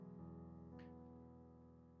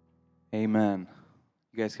Amen.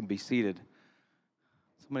 You guys can be seated.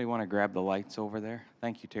 Somebody want to grab the lights over there?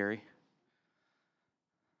 Thank you, Terry.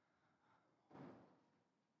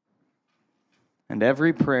 And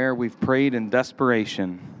every prayer we've prayed in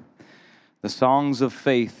desperation, the songs of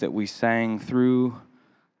faith that we sang through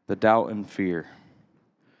the doubt and fear.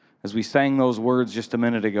 As we sang those words just a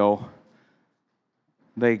minute ago,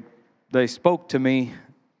 they spoke to me,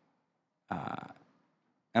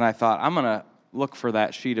 and I thought, I'm going to look for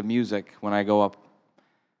that sheet of music when I go up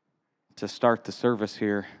to start the service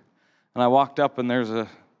here. And I walked up, and there's a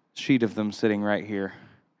sheet of them sitting right here.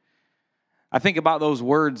 I think about those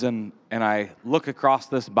words, and I look across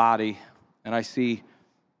this body, and I see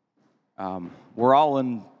we're all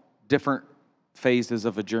in different phases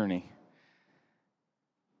of a journey.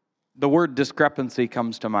 The word discrepancy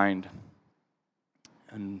comes to mind.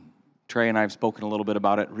 And Trey and I have spoken a little bit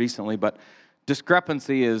about it recently, but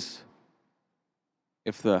discrepancy is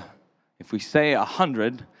if we say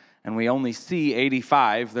 100 and we only see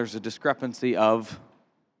 85, there's a discrepancy of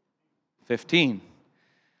 15.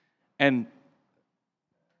 And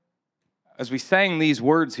as we sang these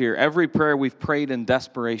words here, every prayer we've prayed in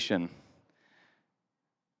desperation,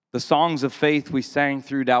 the songs of faith we sang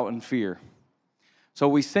through doubt and fear. So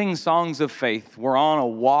we sing songs of faith. We're on a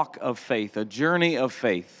walk of faith, a journey of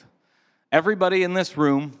faith. Everybody in this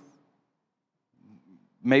room,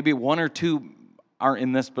 maybe one or two aren't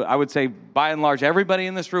in this, but I would say by and large, everybody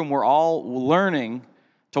in this room, we're all learning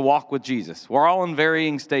to walk with Jesus. We're all in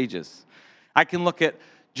varying stages. I can look at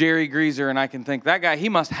Jerry Greaser and I can think, that guy, he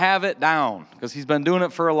must have it down because he's been doing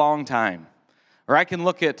it for a long time. Or I can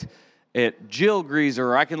look at Jill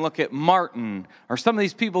Greaser, or I can look at Martin, or some of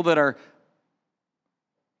these people that are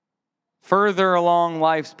further along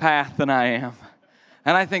life's path than I am.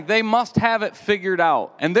 And I think they must have it figured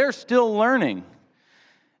out. And they're still learning.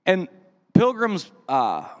 And Pilgrim's,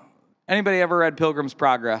 anybody ever read Pilgrim's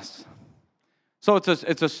Progress? So it's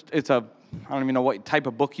a I don't even know what type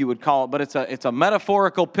of book you would call it, but it's a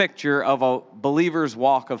metaphorical picture of a believer's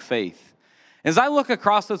walk of faith. As I look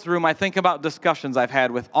across this room, I think about discussions I've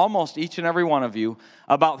had with almost each and every one of you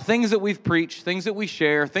about things that we've preached, things that we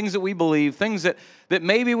share, things that we believe, things that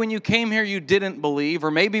maybe when you came here you didn't believe,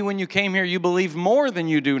 or maybe when you came here you believed more than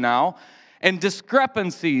you do now, and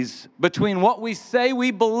discrepancies between what we say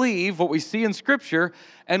we believe, what we see in Scripture,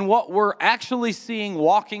 and what we're actually seeing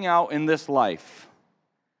walking out in this life.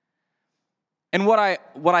 And what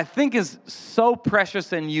I think is so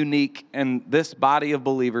precious and unique in this body of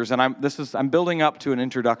believers, and I'm building up to an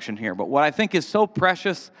introduction here, but what I think is so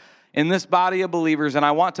precious in this body of believers, and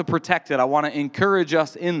I want to protect it, I want to encourage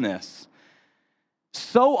us in this.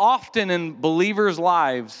 So often in believers'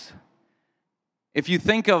 lives, if you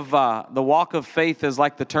think of the walk of faith as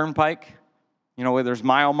like the turnpike, you know, where there's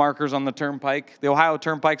mile markers on the turnpike. The Ohio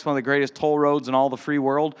Turnpike's one of the greatest toll roads in all the free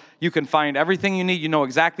world. You can find everything you need. You know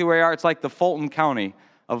exactly where you are. It's like the Fulton County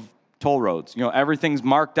of toll roads. You know, everything's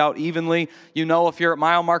marked out evenly. You know if you're at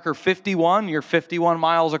mile marker 51, you're 51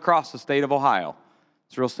 miles across the state of Ohio.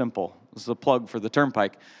 It's real simple. This is a plug for the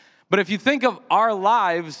turnpike. But if you think of our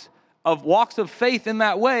lives of walks of faith in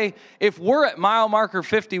that way, if we're at mile marker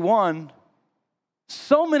 51,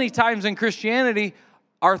 so many times in Christianity,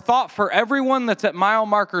 our thought for everyone that's at mile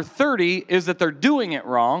marker 30 is that they're doing it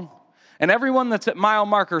wrong, and everyone that's at mile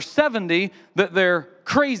marker 70, that they're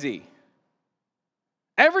crazy.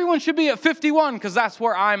 Everyone should be at 51 because that's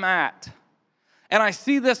where I'm at. And I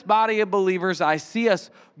see this body of believers, I see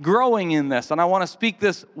us growing in this, and I want to speak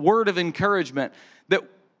this word of encouragement that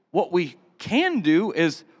what we can do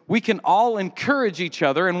is we can all encourage each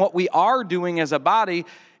other, and what we are doing as a body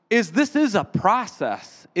is this is a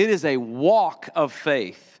process. It is a walk of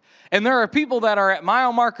faith. And there are people that are at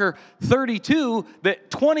mile marker 32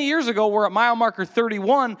 that 20 years ago were at mile marker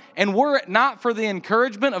 31, and were it not for the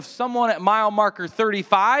encouragement of someone at mile marker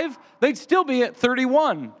 35, they'd still be at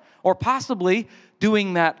 31, or possibly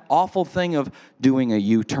doing that awful thing of doing a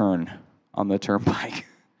U-turn on the turnpike.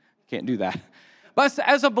 Can't do that. But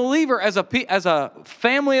as a believer, as a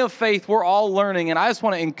family of faith, we're all learning, and I just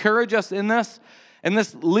want to encourage us in this. And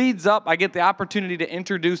this leads up, I get the opportunity to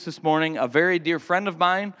introduce this morning a very dear friend of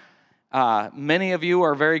mine. Many of you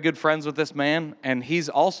are very good friends with this man, and he's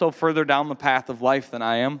also further down the path of life than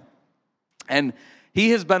I am. And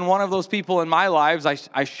he has been one of those people in my lives.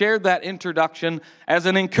 I shared that introduction as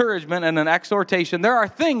an encouragement and an exhortation. There are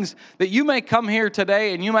things that you may come here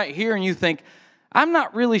today and you might hear and you think, I'm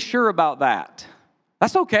not really sure about that.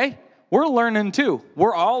 That's okay. We're learning too.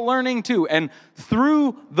 We're all learning too. And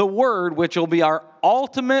through the Word, which will be our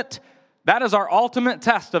ultimate, that is our ultimate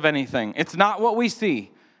test of anything. It's not what we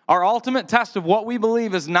see. Our ultimate test of what we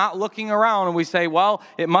believe is not looking around and we say, well,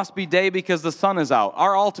 it must be day because the sun is out.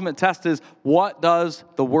 Our ultimate test is, what does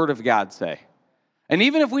the Word of God say? And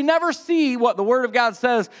even if we never see what the Word of God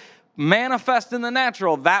says manifest in the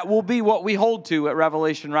natural, that will be what we hold to at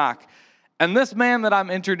Revelation Rock. And this man that I'm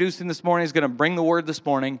introducing this morning is going to bring the Word this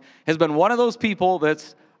morning, has been one of those people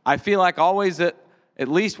that's, I feel like, always at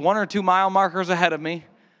least 1 or 2 mile markers ahead of me,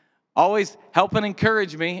 always helping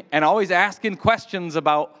encourage me, and always asking questions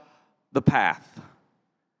about the path.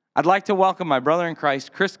 I'd like to welcome my brother in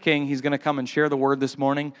Christ, Chris King. He's going to come and share the Word this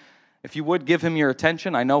morning. If you would give him your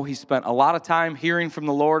attention. I know he spent a lot of time hearing from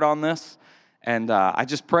the Lord on this. And I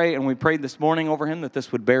just pray, and we prayed this morning over him, that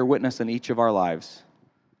this would bear witness in each of our lives.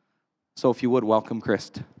 So if you would, welcome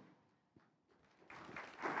Chris.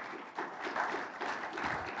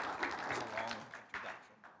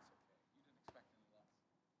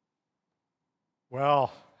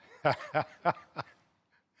 Well,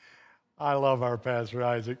 I love our Pastor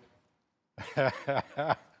Isaac.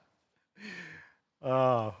 The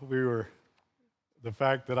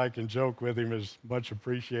fact that I can joke with him is much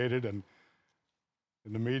appreciated. And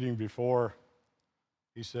in the meeting before,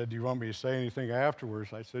 he said, "Do you want me to say anything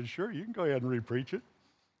afterwards?" I said, "Sure, you can go ahead and re-preach it."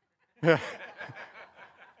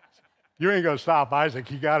 You ain't going to stop Isaac.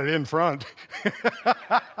 He got it in front.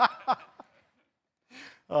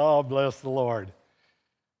 Oh, bless the Lord.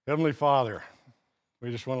 Heavenly Father, we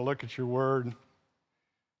just want to look at your word,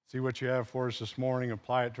 see what you have for us this morning,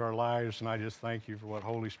 apply it to our lives, and I just thank you for what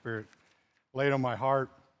Holy Spirit laid on my heart.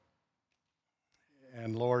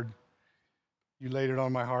 And Lord, you laid it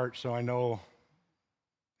on my heart, so I know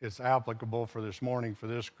it's applicable for this morning for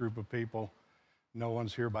this group of people. No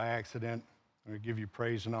one's here by accident. I'm going to give you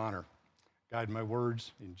praise and honor. Guide my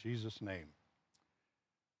words in Jesus' name.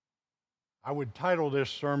 I would title this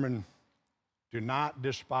sermon, "Do Not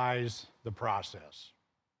Despise the Process."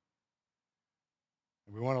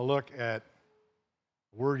 We want to look at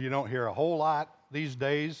a word you don't hear a whole lot these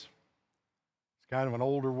days. It's kind of an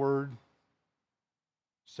older word,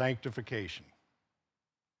 sanctification.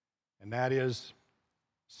 And that is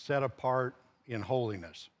set apart in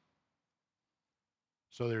holiness.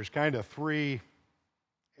 So there's kind of 3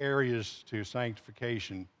 areas to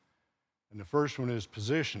sanctification. And the first one is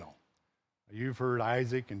positional. You've heard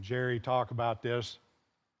Isaac and Jerry talk about this.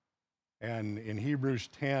 And in Hebrews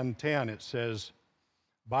 10:10 it says,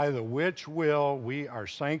 "By the which will we are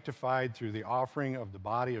sanctified through the offering of the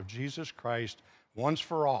body of Jesus Christ once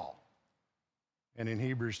for all." And in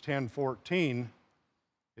Hebrews 10:14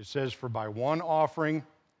 it says, "For by one offering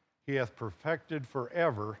he hath perfected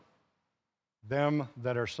forever them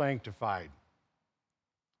that are sanctified."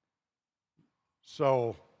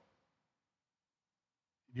 So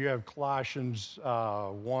you have Colossians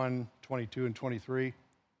 1:22 and 23.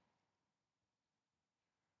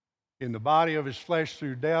 "In the body of his flesh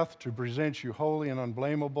through death, to present you holy and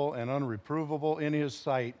unblameable and unreprovable in his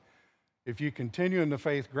sight, if you continue in the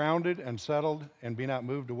faith grounded and settled, and be not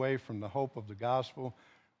moved away from the hope of the gospel,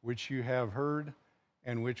 which you have heard,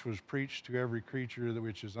 and which was preached to every creature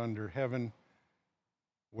which is under heaven,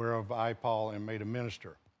 whereof I, Paul, am made a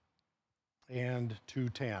minister." And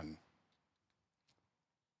 2:10.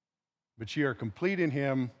 "But ye are complete in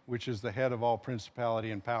him, which is the head of all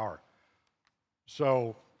principality and power."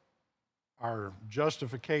 So our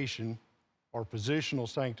justification or positional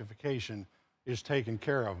sanctification is taken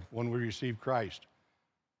care of when we receive Christ.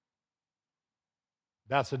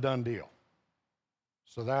 That's a done deal.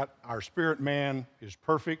 So that our spirit man is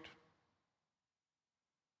perfect.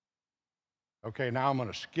 Okay, now I'm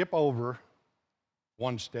going to skip over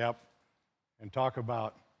one step and talk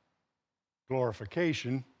about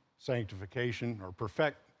glorification, sanctification, or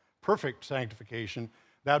perfect sanctification.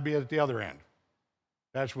 That'd be at the other end.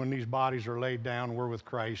 That's when these bodies are laid down, we're with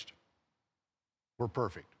Christ, we're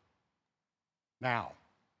perfect. Now,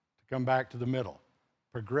 to come back to the middle,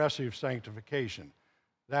 progressive sanctification.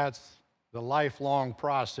 That's the lifelong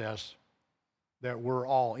process that we're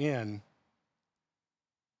all in.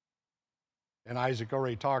 And Isaac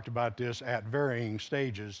already talked about this at varying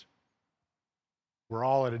stages. We're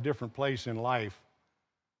all at a different place in life.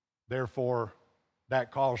 Therefore,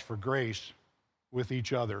 that calls for grace with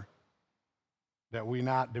each other, that we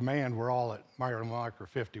not demand we're all at mile marker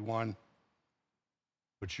 51,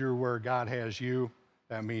 but you're where God has you.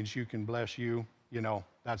 That means you can bless you. You know,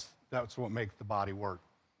 that's what makes the body work.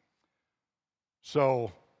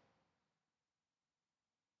 So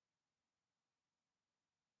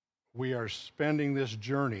we are spending this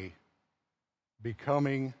journey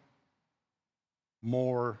becoming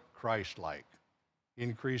more Christ-like,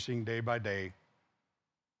 increasing day by day,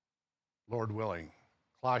 Lord willing.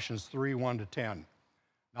 Colossians 3:1-10.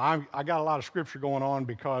 Now, I got a lot of scripture going on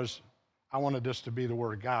because I wanted this to be the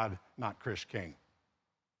Word of God, not Chris King.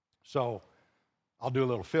 So I'll do a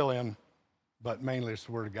little fill-in, but mainly it's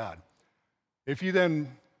the Word of God. If you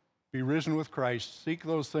then be risen with Christ, seek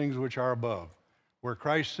those things which are above, where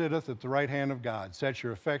Christ sitteth at the right hand of God. Set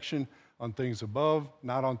your affection on things above,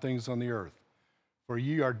 not on things on the earth. For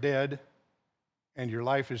ye are dead, and your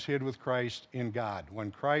life is hid with Christ in God.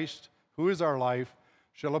 When Christ, who is our life,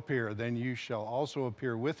 shall appear, then you shall also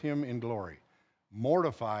appear with him in glory.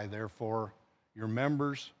 Mortify, therefore, your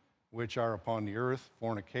members which are upon the earth,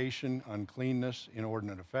 fornication, uncleanness,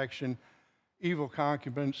 inordinate affection, evil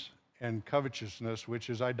concubines, and covetousness, which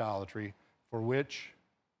is idolatry, for which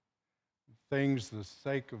things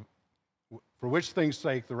sake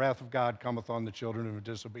the wrath of God cometh on the children of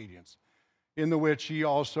disobedience, in the which ye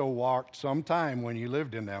also walked some time when ye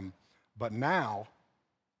lived in them. But now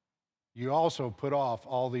you also put off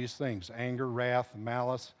all these things: anger, wrath,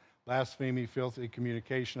 malice, blasphemy, filthy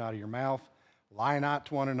communication out of your mouth. Lie not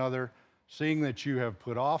to one another, seeing that you have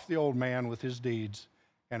put off the old man with his deeds,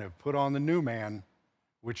 and have put on the new man,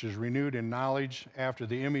 which is renewed in knowledge after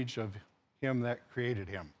the image of him that created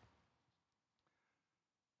him.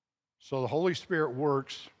 So the Holy Spirit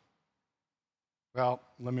works. Well,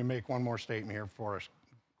 let me make one more statement here before I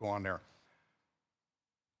go on there.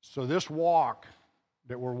 So this walk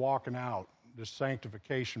that we're walking out, this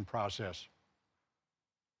sanctification process,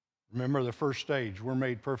 remember the first stage, we're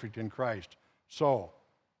made perfect in Christ. So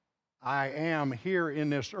I am here in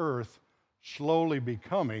this earth slowly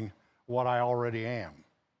becoming what I already am.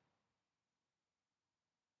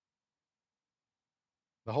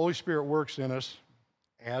 The Holy Spirit works in us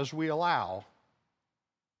as we allow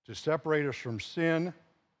to separate us from sin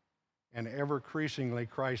and ever increasingly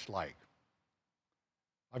Christ-like.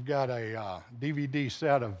 I've got a DVD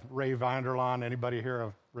set of Ray Vander Laan. Anybody hear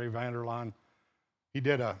of Ray Vander Laan? He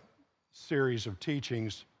did a series of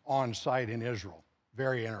teachings on site in Israel.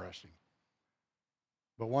 Very interesting.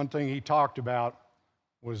 But one thing he talked about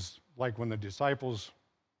was like when the disciples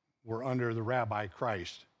were under the Rabbi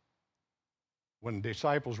Christ. When the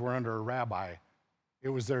disciples were under a rabbi, it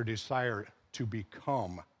was their desire to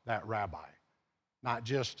become that rabbi, not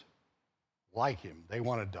just like him. They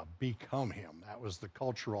wanted to become him. That was the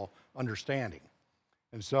cultural understanding.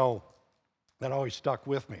 And so that always stuck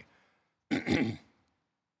with me.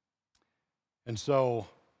 And so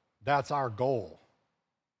that's our goal,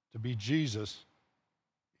 to be Jesus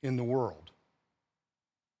in the world,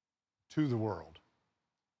 to the world,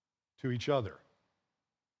 to each other.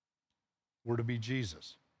 We're to be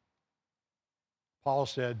Jesus. Paul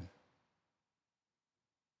said,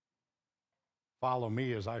 "Follow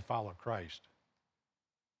me as I follow Christ."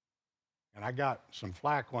 And I got some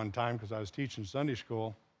flack one time because I was teaching Sunday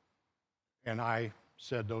school, and I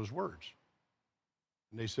said those words.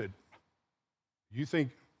 And they said, you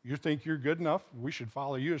think you're good enough? We should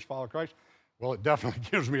follow you as follow Christ? Well, it definitely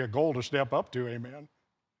gives me a goal to step up to, amen.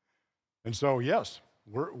 And so, yes,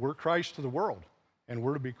 we're Christ to the world, and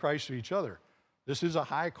we're to be Christ to each other. This is a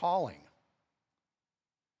high calling.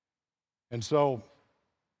 And so,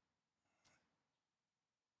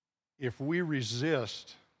 if we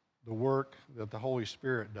resist the work that the Holy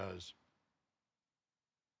Spirit does,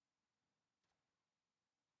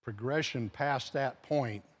 progression past that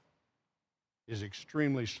point is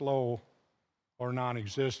extremely slow or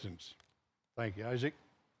non-existent. Thank you, Isaac.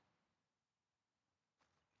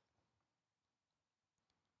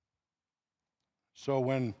 So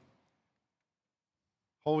when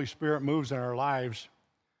Holy Spirit moves in our lives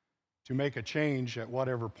to make a change at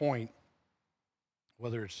whatever point,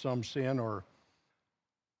 whether it's some sin or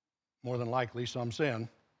more than likely some sin,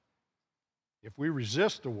 if we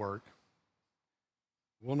resist the work,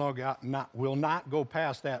 we'll not go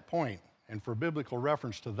past that point. And for biblical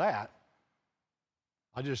reference to that,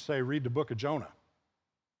 I just say read the book of Jonah.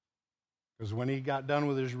 Because when he got done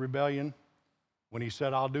with his rebellion, when he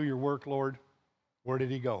said, "I'll do your work, Lord," where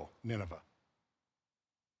did he go? Nineveh.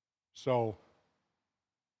 So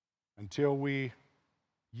until we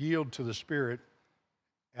yield to the Spirit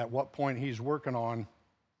at what point he's working on,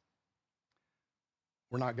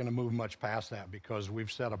 we're not going to move much past that, because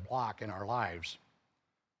we've set a block in our lives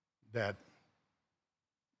that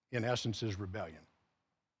in essence is rebellion.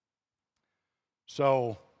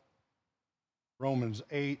 So Romans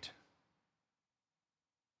 8,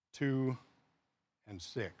 2, and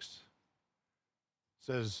 6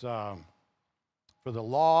 says, "For the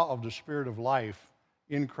law of the Spirit of life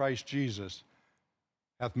in Christ Jesus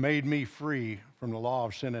hath made me free from the law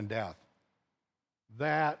of sin and death."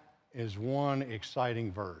 That is one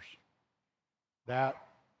exciting verse. That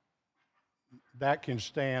can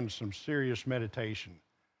stand some serious meditation.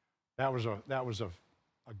 That was a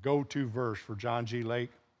go-to verse for John G. Lake.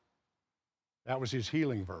 That was his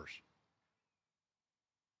healing verse.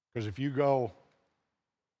 Because if you go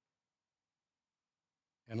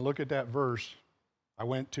and look at that verse, I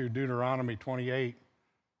went to Deuteronomy 28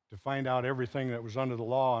 to find out everything that was under the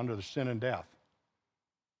law, under the sin and death.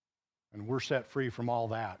 And we're set free from all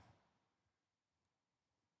that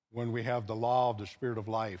when we have the law of the Spirit of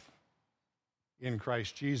life in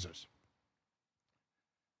Christ Jesus.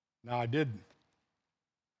 Now, I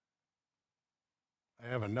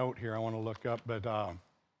have a note here I want to look up, but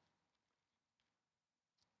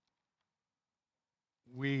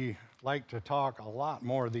we like to talk a lot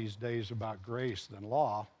more these days about grace than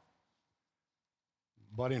law.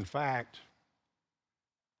 But in fact,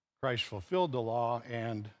 Christ fulfilled the law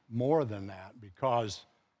and more than that, because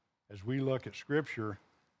as we look at Scripture,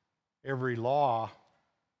 every law,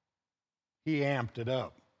 he amped it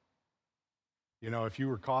up. You know, if you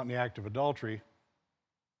were caught in the act of adultery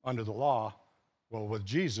under the law, well, with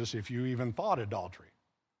Jesus, if you even thought adultery.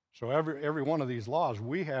 So every one of these laws,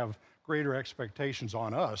 we have greater expectations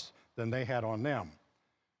on us than they had on them.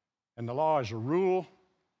 And the law is a rule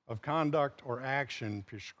of conduct or action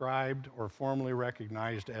prescribed or formally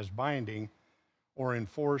recognized as binding or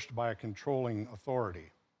enforced by a controlling authority.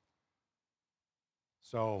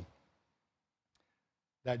 So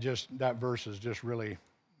that verse has just really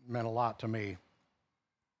meant a lot to me.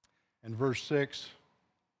 And verse 6,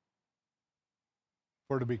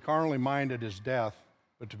 for to be carnally minded is death,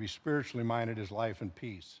 but to be spiritually minded is life and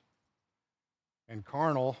peace. And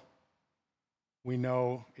carnal, we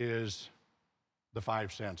know, is the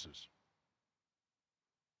five senses: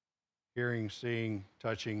 hearing, seeing,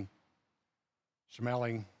 touching,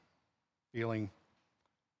 smelling, feeling.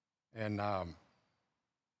 And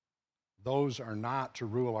those are not to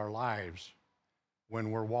rule our lives when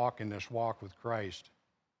we're walking this walk with Christ,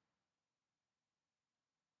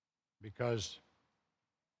 because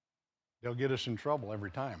they'll get us in trouble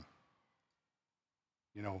every time.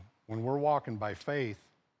 You know, when we're walking by faith,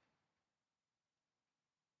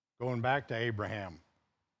 going back to Abraham,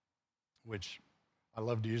 which I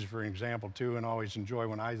love to use for an example too, and always enjoy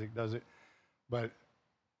when Isaac does it, but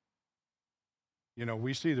you know,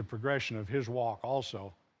 we see the progression of his walk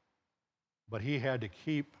also, but he had to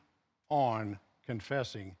keep on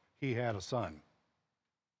confessing he had a son.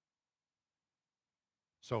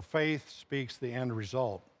 So faith speaks the end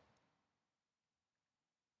result.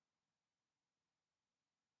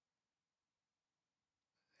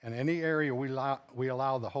 And any area we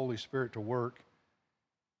allow the Holy Spirit to work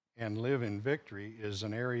and live in victory is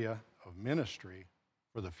an area of ministry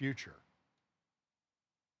for the future.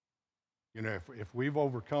 You know, if we've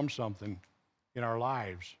overcome something in our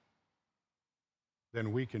lives,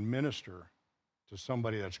 then we can minister to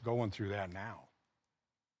somebody that's going through that now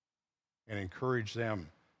and encourage them,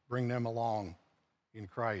 bring them along in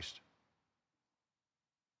Christ.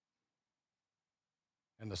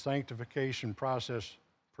 And the sanctification process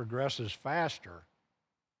progresses faster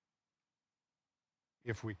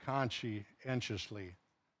if we conscientiously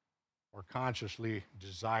or consciously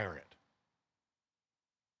desire it.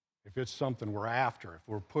 If it's something we're after, if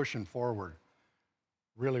we're pushing forward,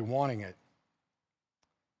 really wanting it,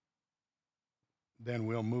 then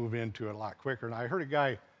we'll move into it a lot quicker. And I heard a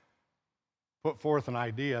guy put forth an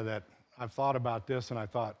idea that I've thought about this, and I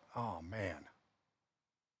thought, oh man,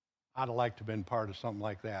 I'd have liked to have been part of something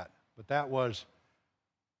like that. But that was,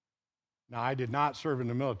 now I did not serve in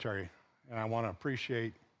the military, and I want to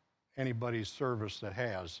appreciate anybody's service that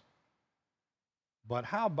has. But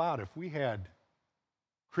how about if we had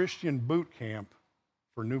Christian boot camp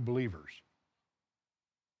for new believers?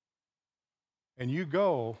 And you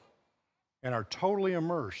go and are totally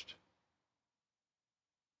immersed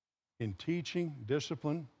in teaching,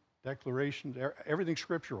 discipline, declarations, everything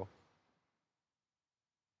scriptural.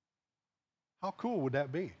 How cool would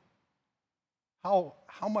that be? How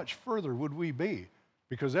much further would we be?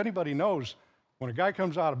 Because anybody knows when a guy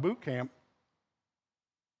comes out of boot camp,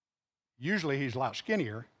 usually he's a lot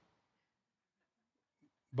skinnier,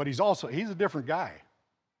 but he's a different guy.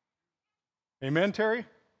 Amen, Terry?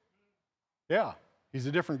 Yeah, he's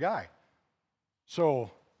a different guy. So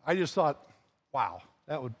I just thought, wow,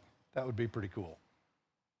 that would be pretty cool.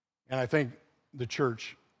 And I think the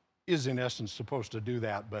church is in essence supposed to do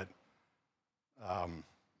that, but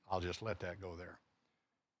I'll just let that go there.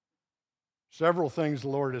 Several things the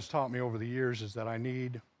Lord has taught me over the years is that I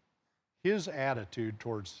need His attitude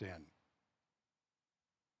towards sin.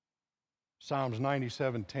 Psalms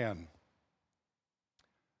 97:10.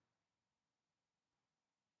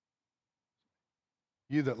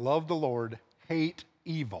 You that love the Lord hate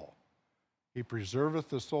evil. He preserveth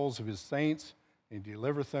the souls of his saints, and he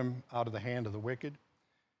delivereth them out of the hand of the wicked.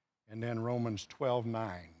 And then Romans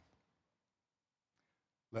 12:9.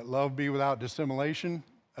 Let love be without dissimulation.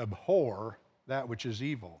 Abhor that which is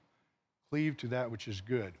evil. Cleave to that which is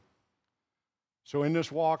good. So in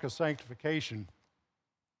this walk of sanctification,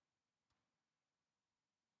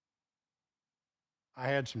 I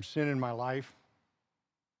had some sin in my life,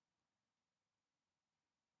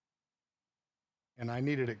 and I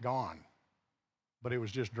needed it gone. But it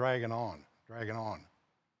was just dragging on, dragging on.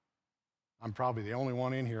 I'm probably the only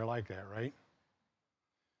one in here like that, right?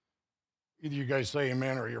 Either you guys say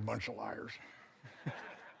amen or you're a bunch of liars.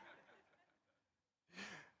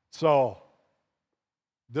 So,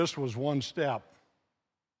 this was one step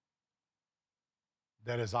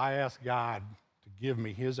that as I asked God to give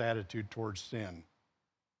me his attitude towards sin,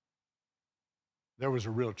 there was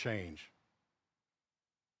a real change.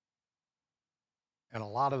 And a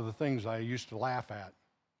lot of the things I used to laugh at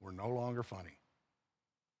were no longer funny.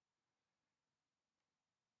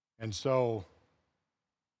 And so,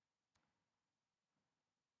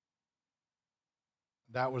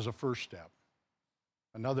 that was a first step.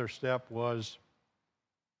 Another step was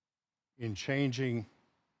in changing,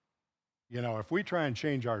 if we try and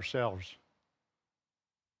change ourselves,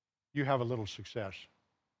 you have a little success,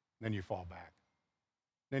 then you fall back.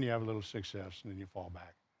 Then you have a little success, and then you fall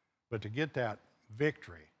back. But to get that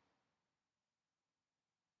victory,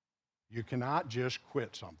 you cannot just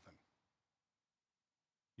quit something.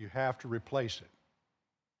 You have to replace it.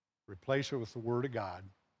 Replace it with the Word of God.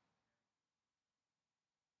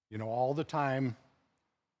 All the time,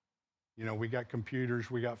 we got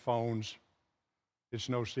computers, we got phones. It's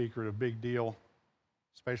no secret, a big deal,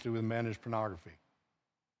 especially with men, is pornography.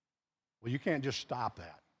 Well, you can't just stop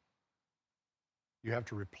that. You have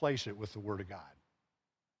to replace it with the Word of God.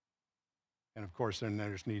 And of course, then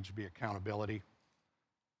there just needs to be accountability.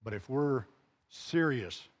 But if we're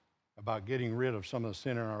serious about getting rid of some of the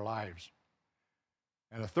sin in our lives,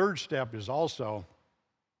 and a third step is also,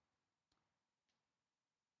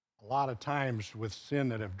 a lot of times with sin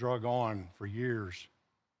that have drug on for years,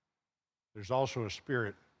 there's also a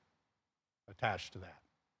spirit attached to that,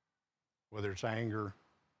 whether it's anger,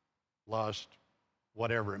 lust,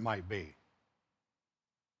 whatever it might be.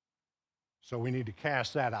 So we need to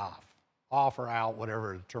cast that off or out,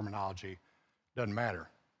 whatever the terminology, doesn't matter.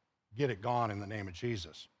 Get it gone in the name of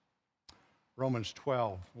Jesus. Romans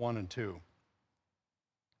 12:1 and 2.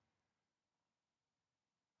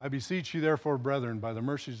 I beseech you, therefore, brethren, by the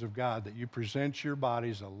mercies of God, that you present your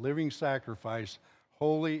bodies a living sacrifice,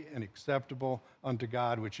 holy and acceptable unto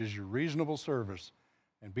God, which is your reasonable service.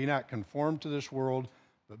 And be not conformed to this world,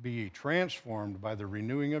 but be ye transformed by the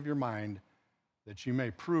renewing of your mind, that you may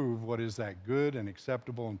prove what is that good and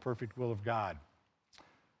acceptable and perfect will of God.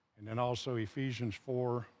 And then also Ephesians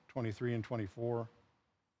 4:23 and 24.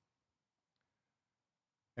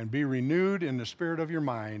 And be renewed in the spirit of your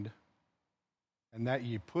mind, and that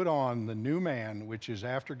ye put on the new man, which is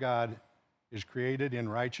after God, is created in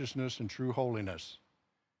righteousness and true holiness.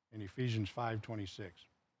 In Ephesians 5:26.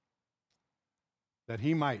 That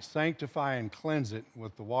he might sanctify and cleanse it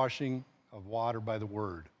with the washing of water by the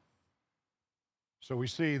word. So we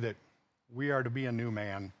see that we are to be a new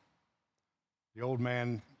man. The old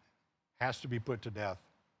man has to be put to death.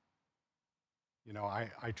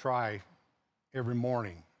 I try every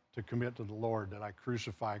morning to commit to the Lord that I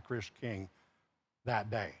crucify Chris King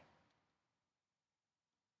that day.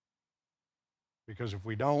 Because if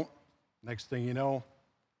we don't, next thing you know,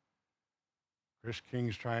 Chris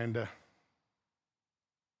King's trying to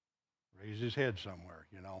raise his head somewhere,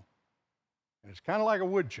 And it's kind of like a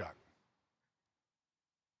woodchuck.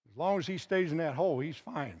 As long as he stays in that hole, he's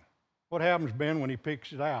fine. What happens, Ben, when he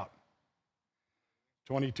picks it out?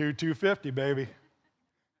 22,250, baby.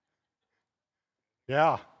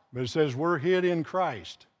 Yeah, but it says we're hid in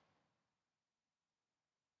Christ.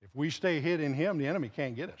 If we stay hid in him, the enemy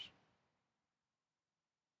can't get us.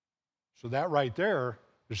 So that right there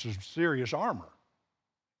is some serious armor,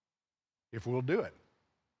 if we'll do it.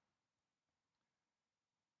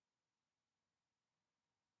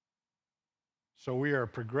 So we are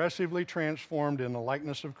progressively transformed in the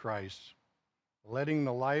likeness of Christ, letting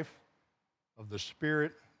the life of the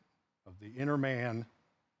Spirit of the inner man,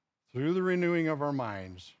 through the renewing of our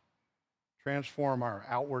minds, transform our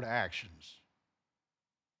outward actions.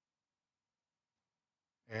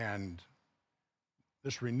 And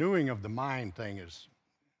this renewing of the mind thing is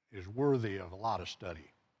worthy of a lot of study.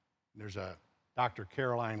 There's a Dr.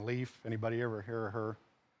 Caroline Leaf. Anybody ever hear of her?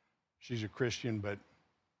 She's a Christian, but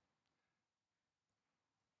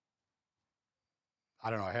I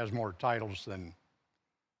don't know, it has more titles than,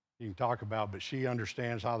 he can talk about, but she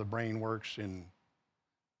understands how the brain works in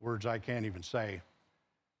words I can't even say,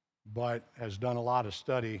 but has done a lot of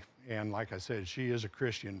study. And like I said, she is a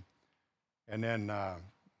Christian. And then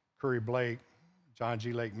Curry Blake, John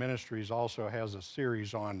G. Lake Ministries also has a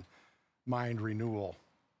series on mind renewal.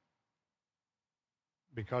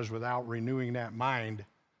 Because without renewing that mind,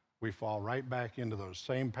 we fall right back into those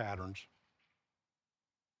same patterns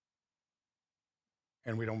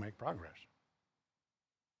and we don't make progress.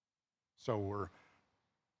 So we're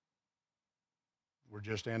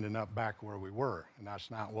just ending up back where we were, and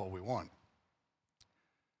that's not what we want.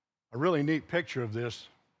 A really neat picture of this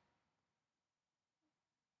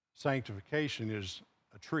sanctification is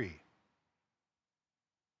a tree.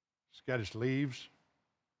 It's got its leaves.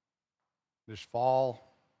 This fall,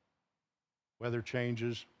 weather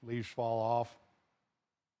changes, leaves fall off.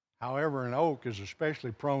 However, an oak is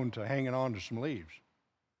especially prone to hanging on to some leaves.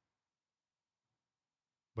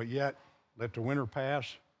 But yet, let the winter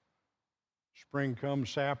pass, spring comes,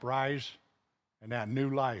 sap rise, and that new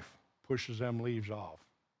life pushes them leaves off.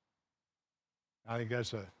 I think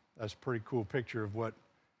that's a pretty cool picture of what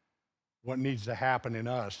needs to happen in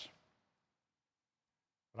us.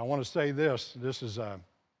 But I want to say this is I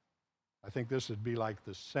think this would be like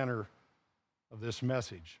the center of this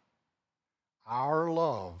message. Our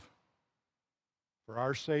love for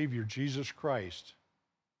our Savior, Jesus Christ,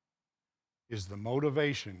 is the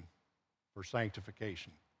motivation for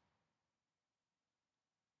sanctification.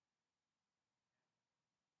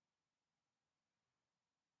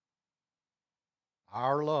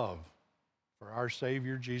 Our love for our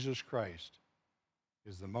Savior, Jesus Christ,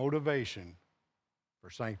 is the motivation for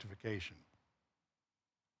sanctification.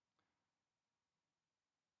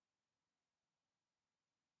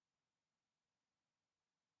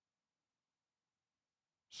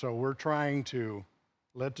 So we're trying to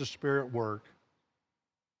let the Spirit work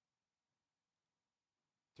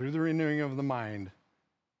through the renewing of the mind,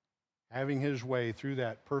 having His way through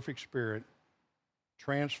that perfect Spirit,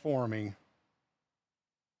 transforming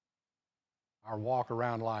our walk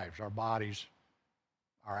around lives, our bodies,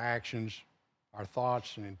 our actions, our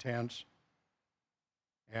thoughts and intents.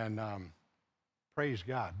 And praise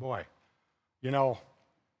God. Boy, now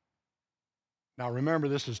remember,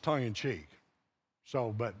 this is tongue-in-cheek.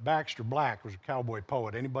 So, but Baxter Black was a cowboy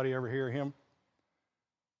poet. Anybody ever hear him?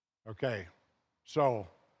 Okay. So,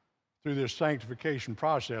 through this sanctification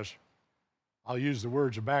process, I'll use the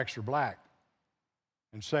words of Baxter Black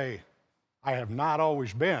and say, I have not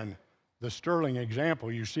always been the sterling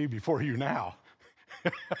example you see before you now.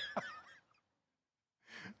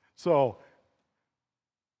 So,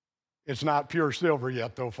 it's not pure silver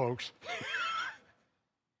yet, though, folks.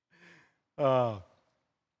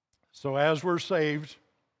 So as we're saved,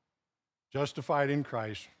 justified in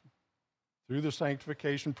Christ, through the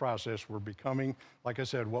sanctification process, we're becoming, like I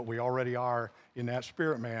said, what we already are in that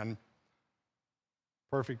spirit man,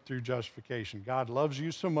 perfect through justification. God loves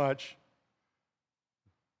you so much,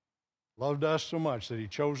 loved us so much that He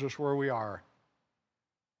chose us where we are,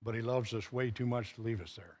 but He loves us way too much to leave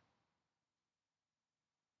us there.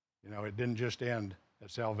 It didn't just end at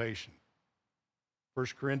salvation. 1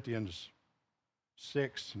 Corinthians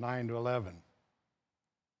 6, 9 to 11. It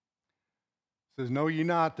says, Know ye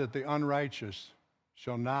not that the unrighteous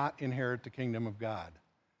shall not inherit the kingdom of God?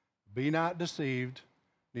 Be not deceived,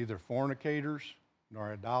 neither fornicators,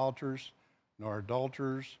 nor idolaters, nor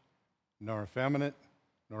adulterers, nor effeminate,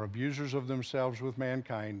 nor abusers of themselves with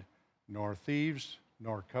mankind, nor thieves,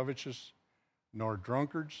 nor covetous, nor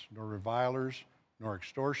drunkards, nor revilers, nor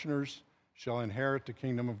extortioners shall inherit the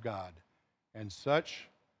kingdom of God. And such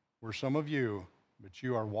were some of you, but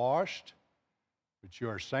you are washed, but you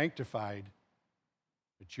are sanctified,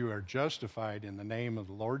 but you are justified in the name of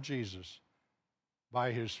the Lord Jesus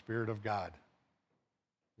by His Spirit of God.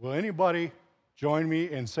 Will anybody join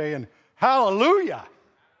me in saying, hallelujah?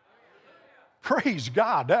 Praise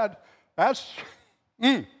God. That's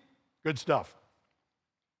good stuff.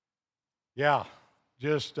 Yeah,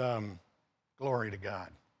 just glory to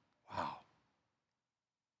God. Wow.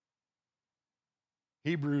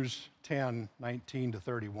 Hebrews 10, 19 to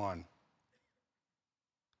 31.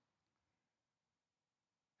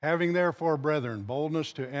 Having therefore, brethren,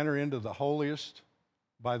 boldness to enter into the holiest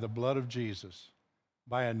by the blood of Jesus,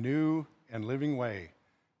 by a new and living way,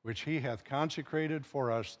 which He hath consecrated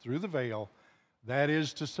for us through the veil, that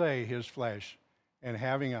is to say, His flesh, and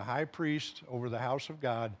having a high priest over the house of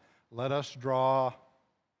God, let us draw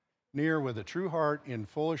near with a true heart in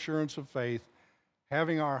full assurance of faith,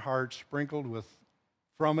 having our hearts sprinkled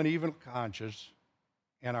from an evil conscience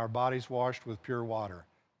and our bodies washed with pure water.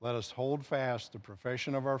 Let us hold fast the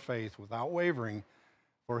profession of our faith without wavering,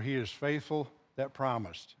 for he is faithful that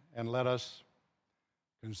promised. And let us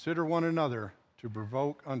consider one another to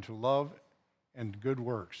provoke unto love and good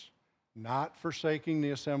works, not forsaking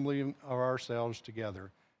the assembling of ourselves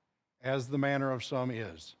together, as the manner of some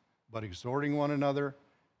is, but exhorting one another,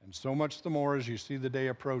 and so much the more as you see the day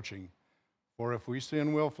approaching. For if we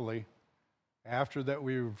sin willfully, after that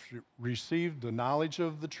we've received the knowledge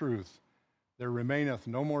of the truth, there remaineth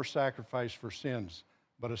no more sacrifice for sins,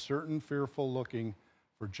 but a certain fearful looking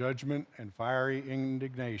for judgment and fiery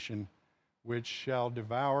indignation, which shall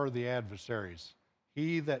devour the adversaries.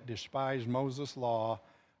 He that despised Moses' law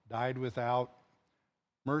died without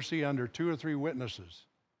mercy under 2 or 3 witnesses.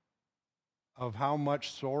 Of how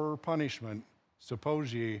much sorer punishment,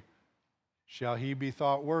 suppose ye, shall he be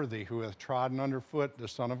thought worthy, who hath trodden under foot the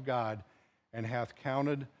Son of God, and hath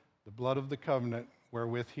counted the blood of the covenant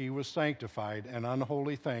wherewith he was sanctified an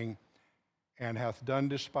unholy thing, and hath done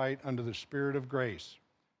despite unto the Spirit of grace.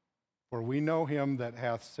 For we know him that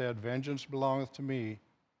hath said, Vengeance belongeth to me,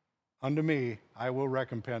 unto me I will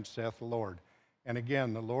recompense, saith the Lord. And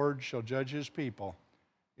again, the Lord shall judge his people.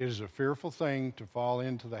 It is a fearful thing to fall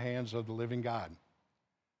into the hands of the living God.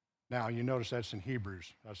 Now, you notice that's in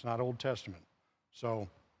Hebrews. That's not Old Testament. So,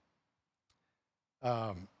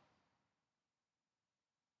 it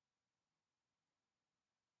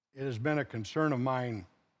has been a concern of mine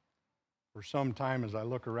for some time as I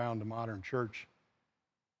look around the modern church.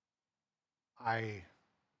 I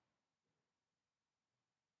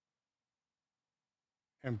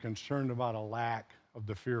am concerned about a lack of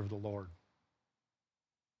the fear of the Lord.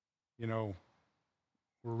 You know,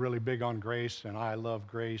 we're really big on grace, and I love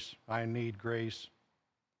grace. I need grace.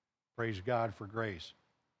 Praise God for grace.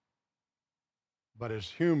 But as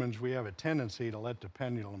humans, we have a tendency to let the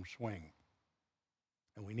pendulum swing,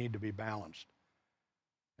 and we need to be balanced.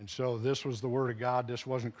 And so this was the Word of God. This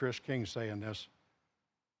wasn't Chris King saying this.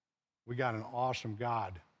 We got an awesome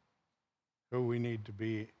God who we need to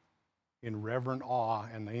be in reverent awe,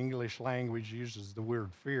 and the English language uses the word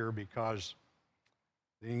fear because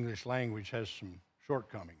the English language has some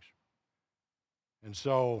shortcomings. And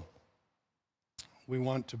so we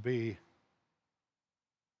want to be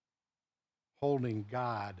holding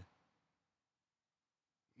God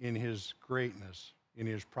in his greatness, in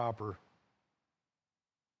his proper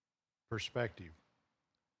perspective.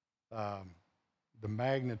 The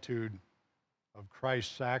magnitude of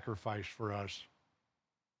Christ's sacrifice for us.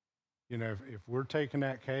 You know, if we're taking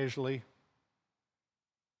that casually,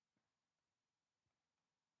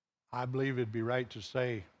 I believe it'd be right to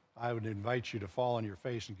say, I would invite you to fall on your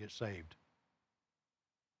face and get saved.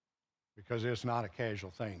 Because it's not a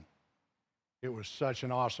casual thing. It was such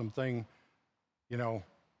an awesome thing. You know,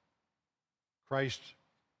 Christ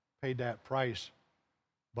paid that price,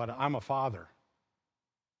 but I'm a father.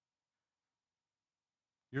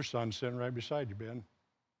 Your son's sitting right beside you, Ben.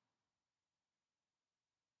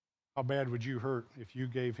 How bad would you hurt if you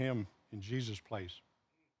gave him in Jesus' place?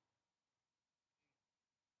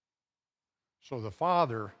 So the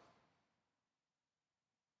Father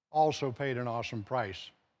also paid an awesome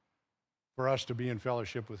price for us to be in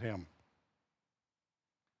fellowship with him.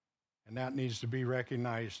 And that needs to be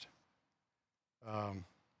recognized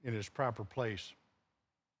in its proper place.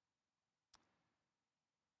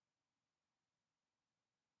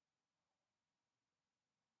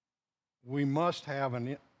 We must have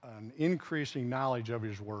an increasing knowledge of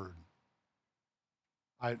his word.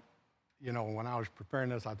 When I was preparing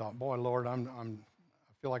this, I thought, boy, Lord, I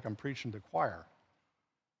feel like I'm preaching to choir.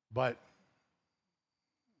 But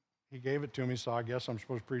he gave it to me, so I guess I'm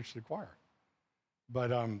supposed to preach to the choir.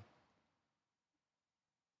 But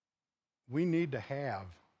we need to have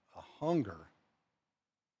a hunger,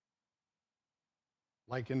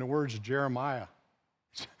 like in the words of Jeremiah,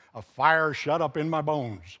 a fire shut up in my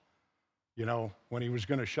bones. You know, when he was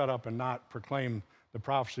going to shut up and not proclaim the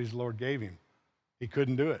prophecies the Lord gave him. He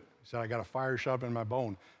couldn't do it. He said, I got a fire shut up in my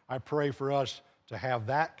bone. I pray for us to have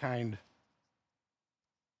that kind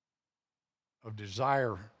of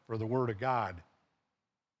desire for the Word of God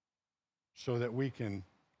so that we can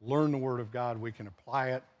learn the Word of God, we can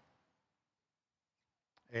apply it.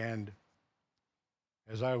 And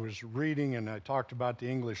as I was reading and I talked about the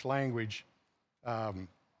English language,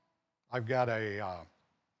 I've got a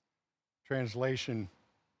translation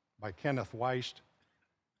by Kenneth Weist,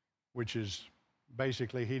 which is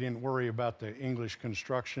basically he didn't worry about the English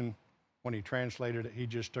construction when he translated it. He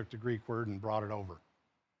just took the Greek word and brought it over.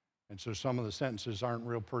 And so some of the sentences aren't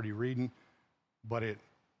real pretty reading, but it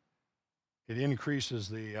increases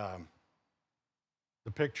the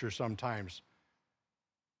picture sometimes.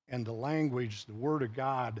 And the language, the Word of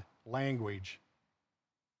God language,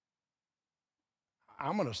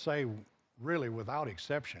 I'm going to say, really, without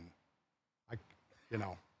exception, I, you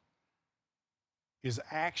know, is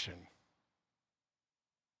action.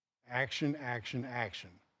 Action, action, action.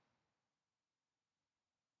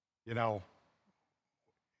 You know,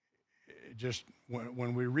 just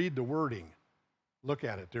when we read the wording, look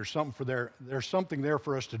at it. There's something there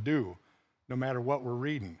for us to do, no matter what we're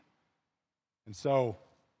reading. And so,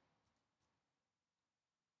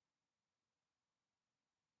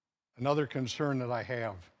 another concern that I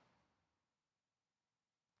have,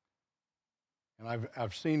 and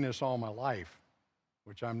I've seen this all my life,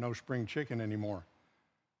 which I'm no spring chicken anymore,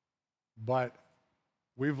 but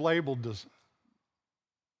we've labeled this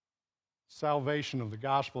salvation of the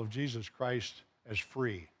gospel of Jesus Christ as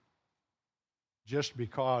free, just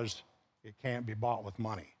because it can't be bought with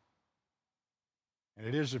money. And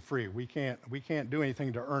it isn't free. We can't do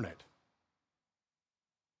anything to earn it.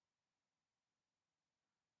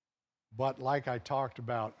 But like I talked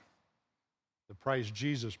about, the price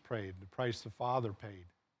Jesus paid, the price the Father paid.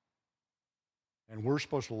 And we're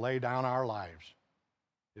supposed to lay down our lives.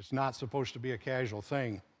 It's not supposed to be a casual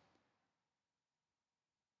thing.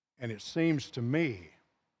 And it seems to me,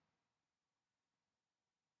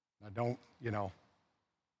 now don't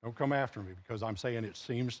come after me, because I'm saying it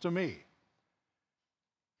seems to me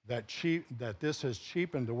that this has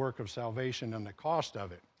cheapened the work of salvation and the cost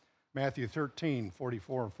of it. Matthew 13,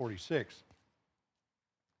 44 and 46.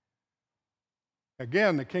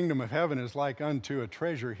 Again, the kingdom of heaven is like unto a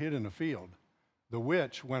treasure hid in a field, the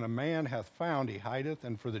which, when a man hath found, he hideth,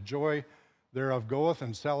 and for the joy thereof goeth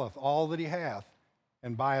and selleth all that he hath,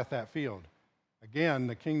 and buyeth that field. Again,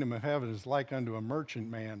 the kingdom of heaven is like unto a merchant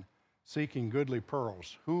man seeking goodly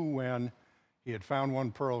pearls, who, when he had found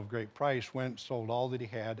one pearl of great price, went, sold all that he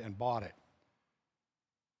had, and bought it.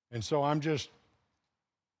 And so I'm just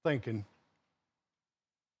thinking,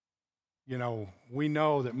 we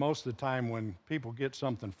know that most of the time when people get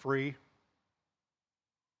something free,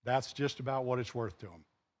 that's just about what it's worth to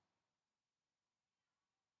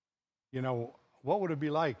them. What would it be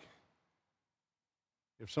like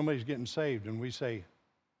if somebody's getting saved and we say,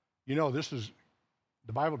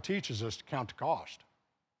 the Bible teaches us to count the cost.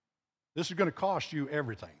 This is going to cost you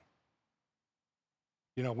everything.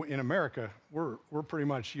 In America, we're pretty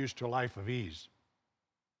much used to a life of ease.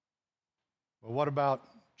 But what about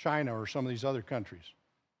China or some of these other countries?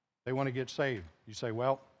 They want to get saved. You say,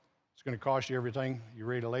 well, it's going to cost you everything. You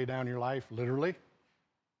ready to lay down your life, literally?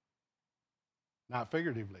 Not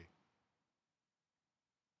figuratively.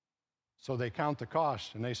 So they count the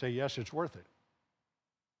cost and they say, yes, it's worth it.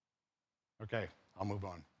 Okay, I'll move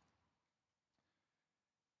on.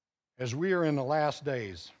 As we are in the last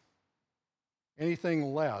days,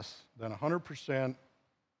 anything less than 100%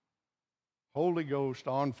 Holy Ghost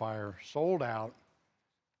on fire, sold out,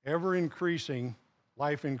 ever increasing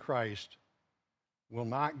life in Christ will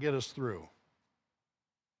not get us through,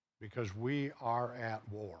 because we are at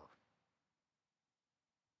war.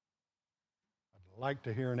 I'd like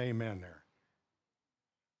to hear an amen there.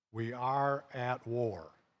 We are at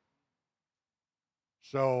war.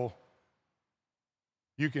 So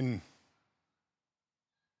you can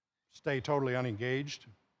stay totally unengaged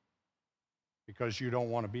because you don't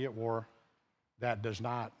want to be at war. That does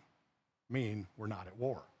not mean we're not at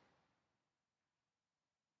war.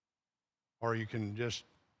 Or you can just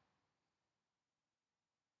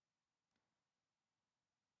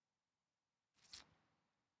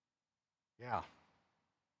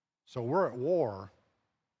So we're at war.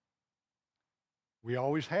 We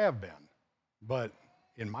always have been. But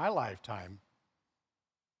in my lifetime,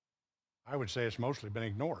 I would say it's mostly been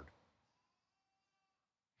ignored.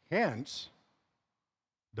 Hence,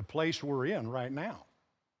 the place we're in right now.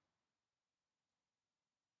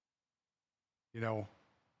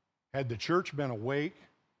 Had the church been awake,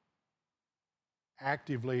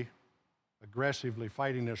 actively, aggressively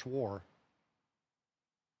fighting this war,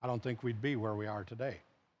 I don't think we'd be where we are today,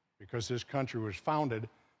 because this country was founded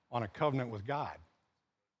on a covenant with God.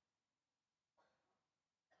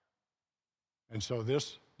 And so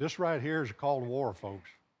this right here is a call to war, folks.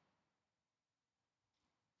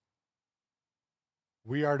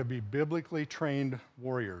 We are to be biblically trained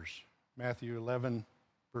warriors. Matthew 11,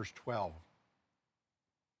 verse 12.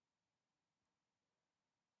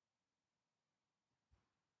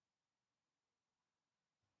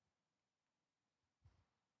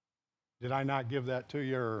 Did I not give that to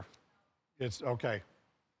you? Or it's okay.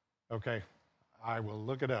 Okay. I will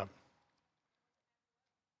look it up.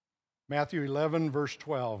 Matthew 11, verse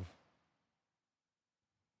 12.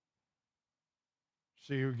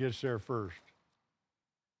 See who gets there first.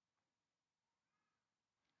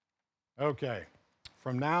 Okay.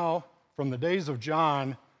 From From the days of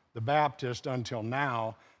John the Baptist until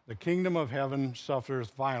now, the kingdom of heaven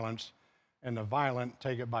suffereth violence, and the violent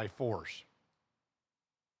take it by force.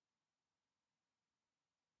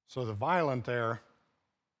 So the violent there,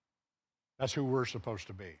 that's who we're supposed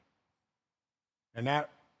to be. And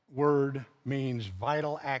that word means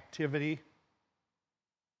vital activity,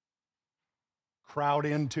 crowd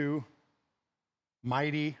into,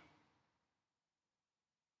 mighty.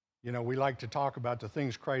 You know, we like to talk about the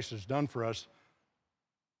things Christ has done for us,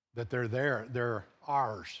 that they're there, they're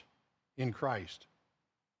ours in Christ.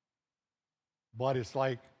 But it's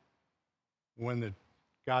like when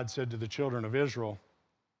God said to the children of Israel,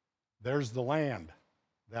 there's the land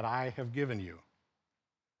that I have given you.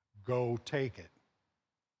 Go take it.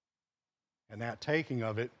 And that taking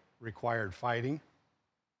of it required fighting,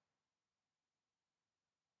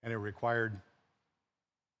 and it required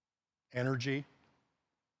energy.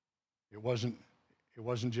 It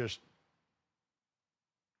wasn't just,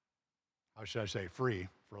 how should I say, free,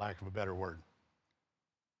 for lack of a better word.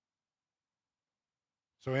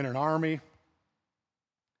 So in an army,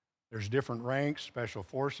 there's different ranks, special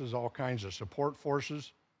forces, all kinds of support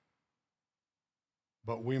forces,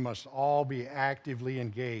 but we must all be actively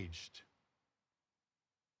engaged.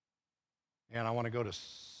 And I want to go to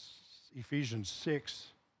Ephesians 6,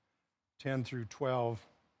 10 through 12.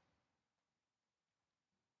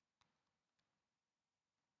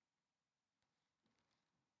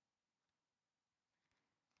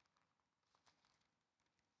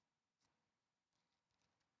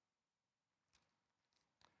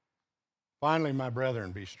 Finally, my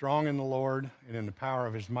brethren, be strong in the Lord and in the power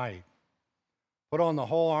of his might. Put on the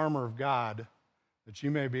whole armor of God, that you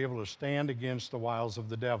may be able to stand against the wiles of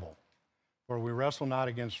the devil. For we wrestle not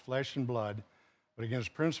against flesh and blood, but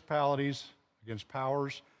against principalities, against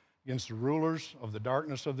powers, against the rulers of the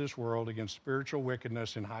darkness of this world, against spiritual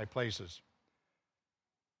wickedness in high places.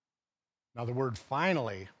 Now the word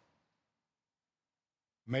finally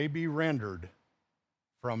may be rendered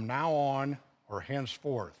from now on or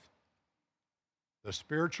henceforth. The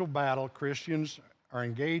spiritual battle Christians are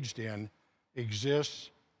engaged in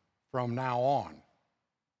exists from now on.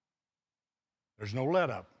 There's no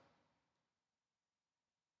let up.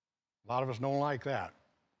 A lot of us don't like that.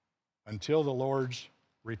 Until the Lord's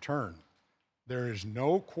return. There is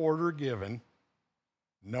no quarter given,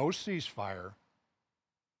 no ceasefire,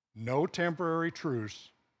 no temporary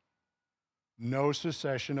truce, no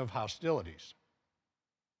cessation of hostilities.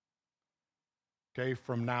 Okay,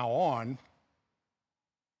 from now on,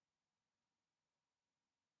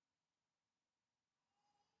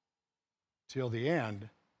 till the end,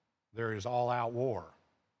 there is all-out war.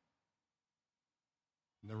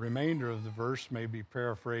 The remainder of the verse may be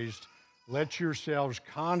paraphrased, let yourselves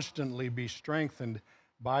constantly be strengthened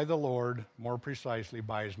by the Lord, more precisely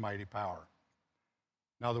by his mighty power.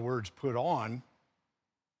 Now the words put on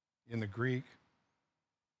in the Greek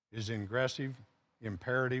is ingressive,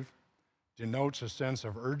 imperative, denotes a sense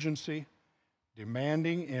of urgency,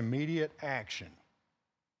 demanding immediate action.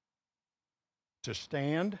 To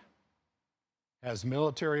stand has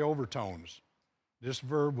military overtones. This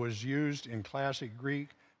verb was used in classic Greek,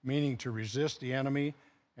 meaning to resist the enemy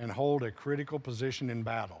and hold a critical position in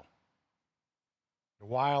battle. The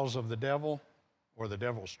wiles of the devil, or the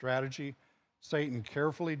devil's strategy, Satan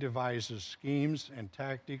carefully devises schemes and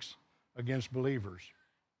tactics against believers.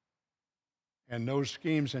 And those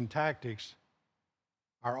schemes and tactics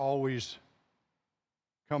are always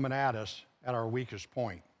coming at us at our weakest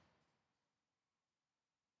point.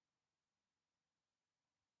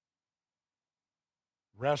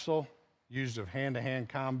 Wrestle, used of hand-to-hand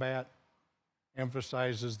combat,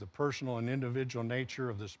 emphasizes the personal and individual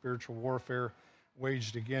nature of the spiritual warfare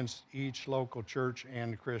waged against each local church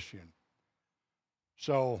and Christian.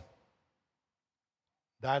 So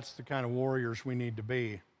that's the kind of warriors we need to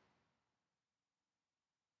be.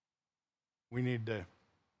 We need to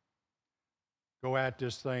go at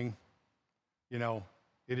this thing. You know,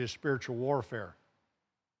 it is spiritual warfare.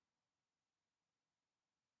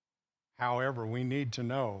 However, we need to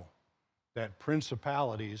know that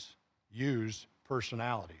principalities use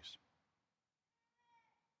personalities.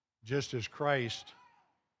 Just as Christ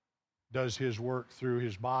does his work through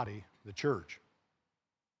his body, the church.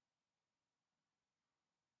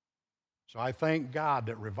 So I thank God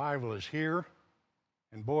that revival is here,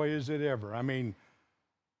 and boy, is it ever. I mean,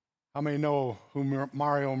 how many know who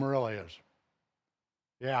Mario Murillo is?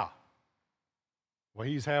 Yeah. Well,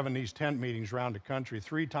 he's having these tent meetings around the country.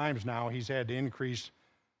 3 times now he's had to increase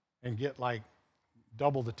and get like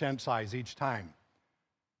double the tent size each time.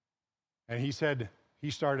 And he said he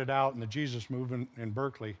started out in the Jesus movement in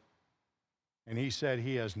Berkeley And he said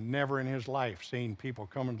he has never in his life seen people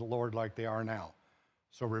coming to the Lord like they are now.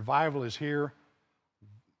 So revival is here.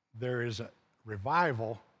 There is a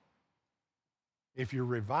revival. If you're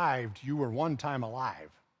revived, you were one time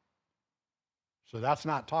alive. So that's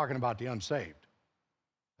not talking about the unsaved.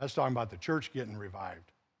 That's talking about the church getting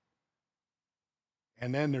revived.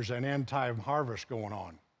 And then there's an end time harvest going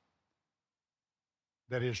on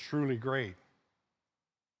that is truly great.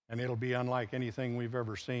 And it'll be unlike anything we've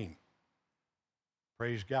ever seen.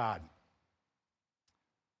 Praise God.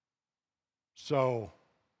 So,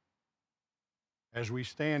 as we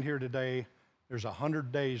stand here today, there's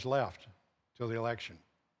 100 days left till the election.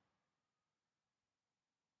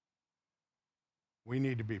 We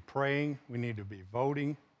need to be praying. We need to be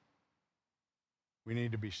voting. We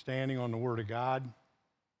need to be standing on the Word of God,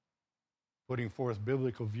 putting forth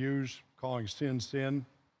biblical views, calling sin, sin.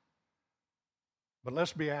 But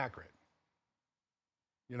let's be accurate.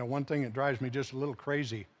 You know, one thing that drives me just a little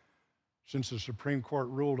crazy since the Supreme Court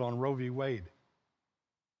ruled on Roe v. Wade,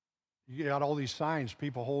 you got all these signs,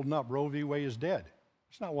 people holding up, Roe v. Wade is dead.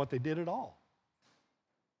 It's not what they did at all.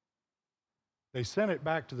 They sent it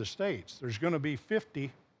back to the states. There's going to be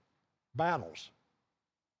 50 battles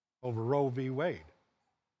over Roe v. Wade.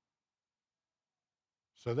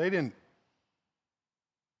 So they didn't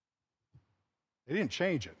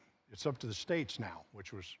change it. It's up to the states now,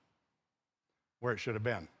 which was where it should have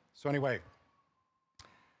been. So anyway,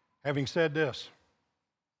 having said this,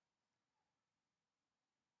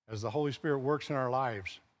 as the Holy Spirit works in our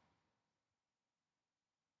lives,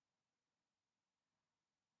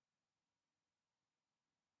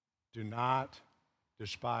 do not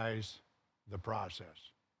despise the process.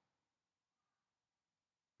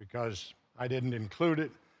 Because I didn't include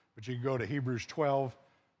it, but you can go to Hebrews 12,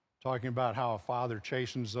 talking about how a father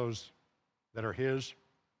chastens those that are his,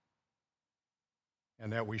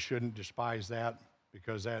 and that we shouldn't despise that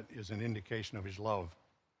because that is an indication of his love.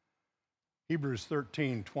 Hebrews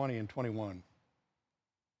 13, 20 and 21.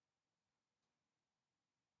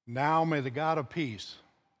 Now may the God of peace,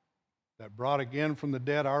 that brought again from the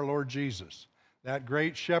dead our Lord Jesus, that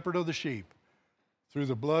great shepherd of the sheep, through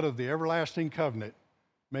the blood of the everlasting covenant,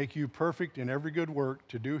 make you perfect in every good work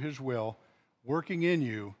to do his will, working in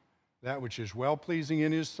you that which is well-pleasing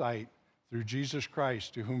in his sight, through Jesus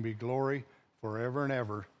Christ, to whom be glory forever and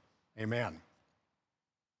ever. Amen.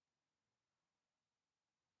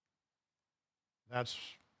 That's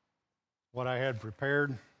what I had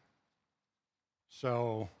prepared.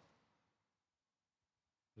 So,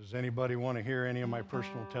 does anybody want to hear any of my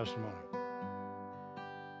personal testimony?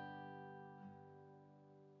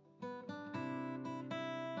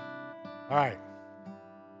 All right,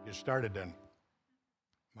 get started then.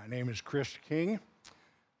 My name is Chris King.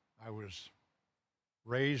 I was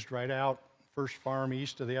raised right out first farm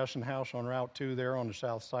east of the Essen House on Route 2 there on the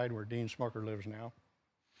south side where Dean Smucker lives now.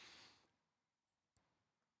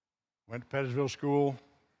 Went to Pettisville School,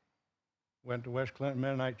 went to West Clinton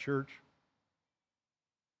Mennonite Church.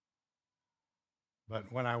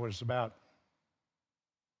 But when I was about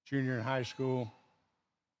junior in high school,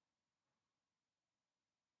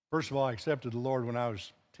 first of all, I accepted the Lord when I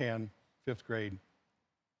was 10, fifth grade.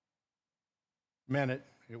 Meant it.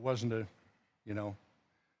 It wasn't a,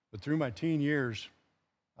 but through my teen years,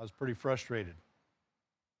 I was pretty frustrated.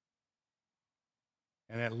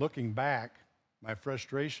 And at looking back, my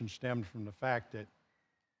frustration stemmed from the fact that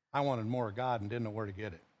I wanted more of God and didn't know where to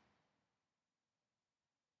get it.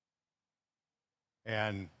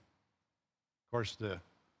 And, of course, the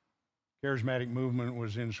charismatic movement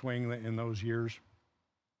was in swing in those years.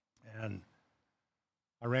 And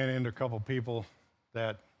I ran into a couple people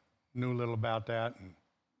that knew a little about that and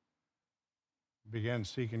began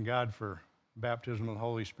seeking God for baptism of the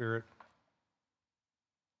Holy Spirit.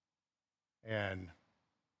 And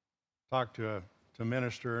talked to a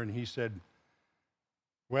minister, and he said,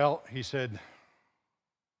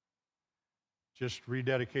 just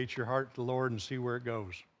rededicate your heart to the Lord and see where it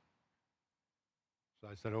goes. So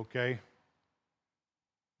I said, okay.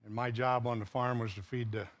 And my job on the farm was to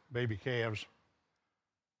feed the baby calves.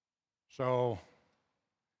 So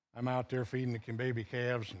I'm out there feeding the baby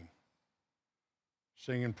calves and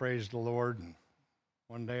singing praise to the Lord. And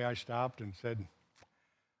one day I stopped and said,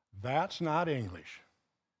 that's not English.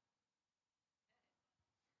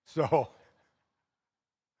 So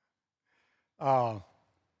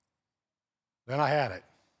then I had it,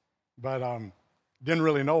 but didn't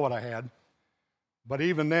really know what I had. But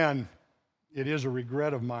even then, it is a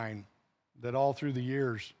regret of mine that all through the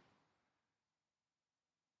years,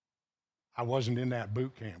 I wasn't in that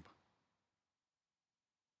boot camp.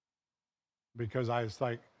 Because I was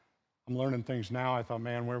like, I'm learning things now. I thought,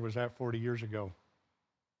 man, where was that 40 years ago?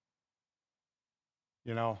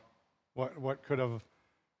 You know, what could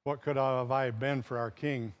have I been for our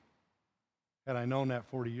King had I known that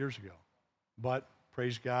 40 years ago? But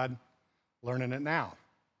praise God, learning it now.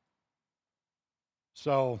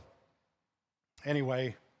 So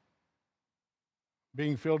anyway,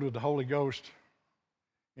 being filled with the Holy Ghost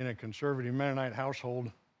in a conservative Mennonite household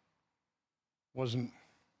wasn't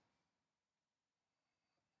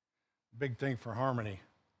a big thing for harmony.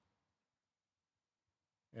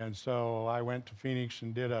 And so I went to Phoenix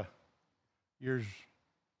and did a year's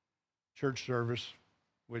church service,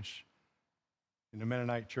 which in the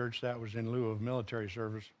Mennonite church, that was in lieu of military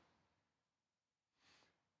service.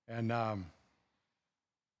 And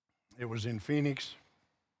it was in Phoenix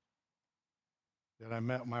that I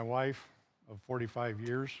met my wife of 45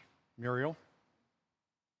 years, Muriel.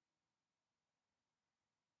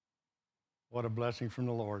 What a blessing from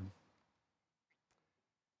the Lord.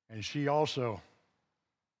 And she also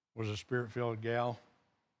was a spirit-filled gal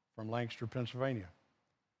from Lancaster, Pennsylvania.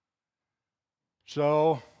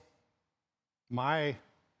 So my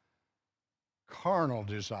carnal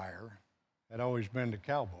desire had always been to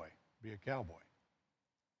be a cowboy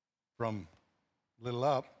from little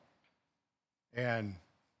up. And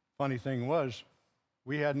funny thing was,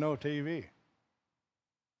 we had no TV.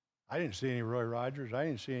 I didn't see any Roy Rogers. I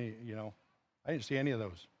didn't see any of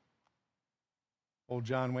those old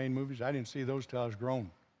John Wayne movies. I didn't see those till I was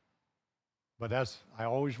grown. But I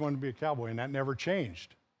always wanted to be a cowboy, and that never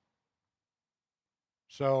changed.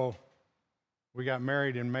 So we got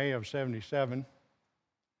married in May of '77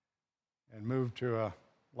 and moved to a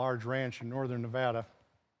large ranch in northern Nevada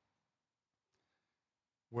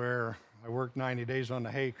where I worked 90 days on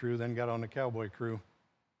the hay crew, then got on the cowboy crew.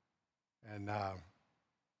 And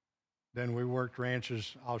then we worked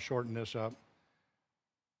ranches. I'll shorten this up.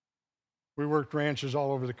 We worked ranches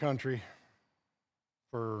all over the country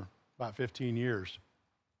for about 15 years.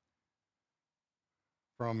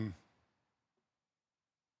 We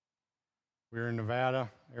were in Nevada,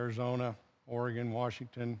 Arizona, Oregon,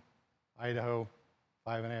 Washington, Idaho,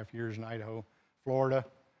 5.5 years in Idaho, Florida,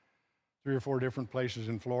 3 or 4 different places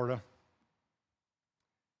in Florida.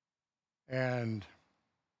 And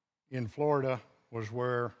in Florida was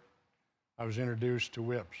where I was introduced to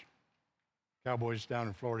whips. Cowboys down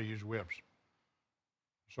in Florida use whips.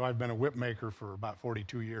 So I've been a whip maker for about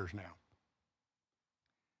 42 years now.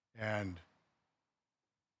 And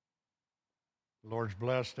the Lord's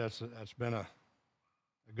blessed. That's been a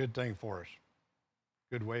good thing for us.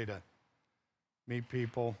 Good way to meet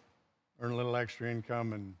people, earn a little extra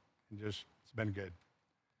income, and just, it's been good.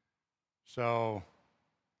 So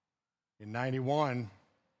in '91,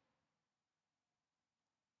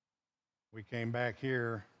 we came back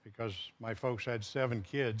here because my folks had 7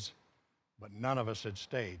 kids, but none of us had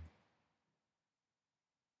stayed.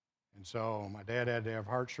 And so my dad had to have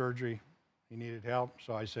heart surgery. He needed help.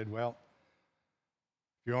 So I said, well,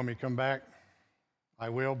 if you want me to come back, I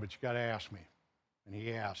will, but you got to ask me. And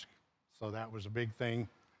he asked. So that was a big thing.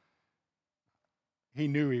 He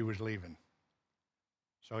knew he was leaving.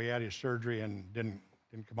 So he had his surgery and didn't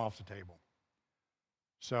come off the table.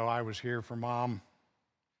 So I was here for Mom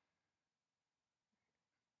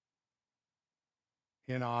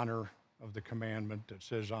in honor of the commandment that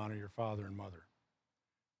says honor your father and mother.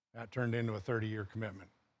 That turned into a 30-year commitment.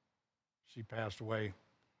 She passed away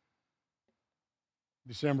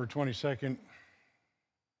December 22nd,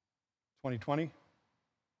 2020.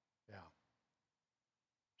 Yeah.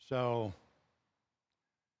 So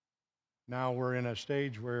now we're in a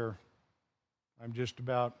stage where I'll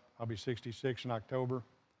be 66 in October.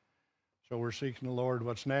 So we're seeking the Lord,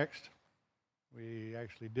 what's next? We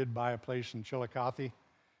actually did buy a place in Chillicothe.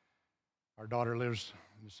 Our daughter lives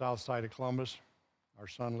on the south side of Columbus. Our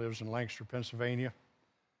son lives in Lancaster, Pennsylvania.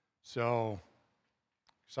 So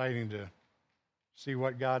exciting to see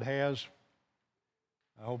what God has.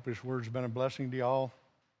 I hope this word's been a blessing to y'all.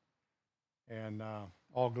 And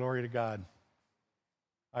all glory to God.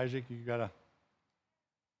 Isaac, want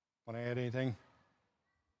to add anything?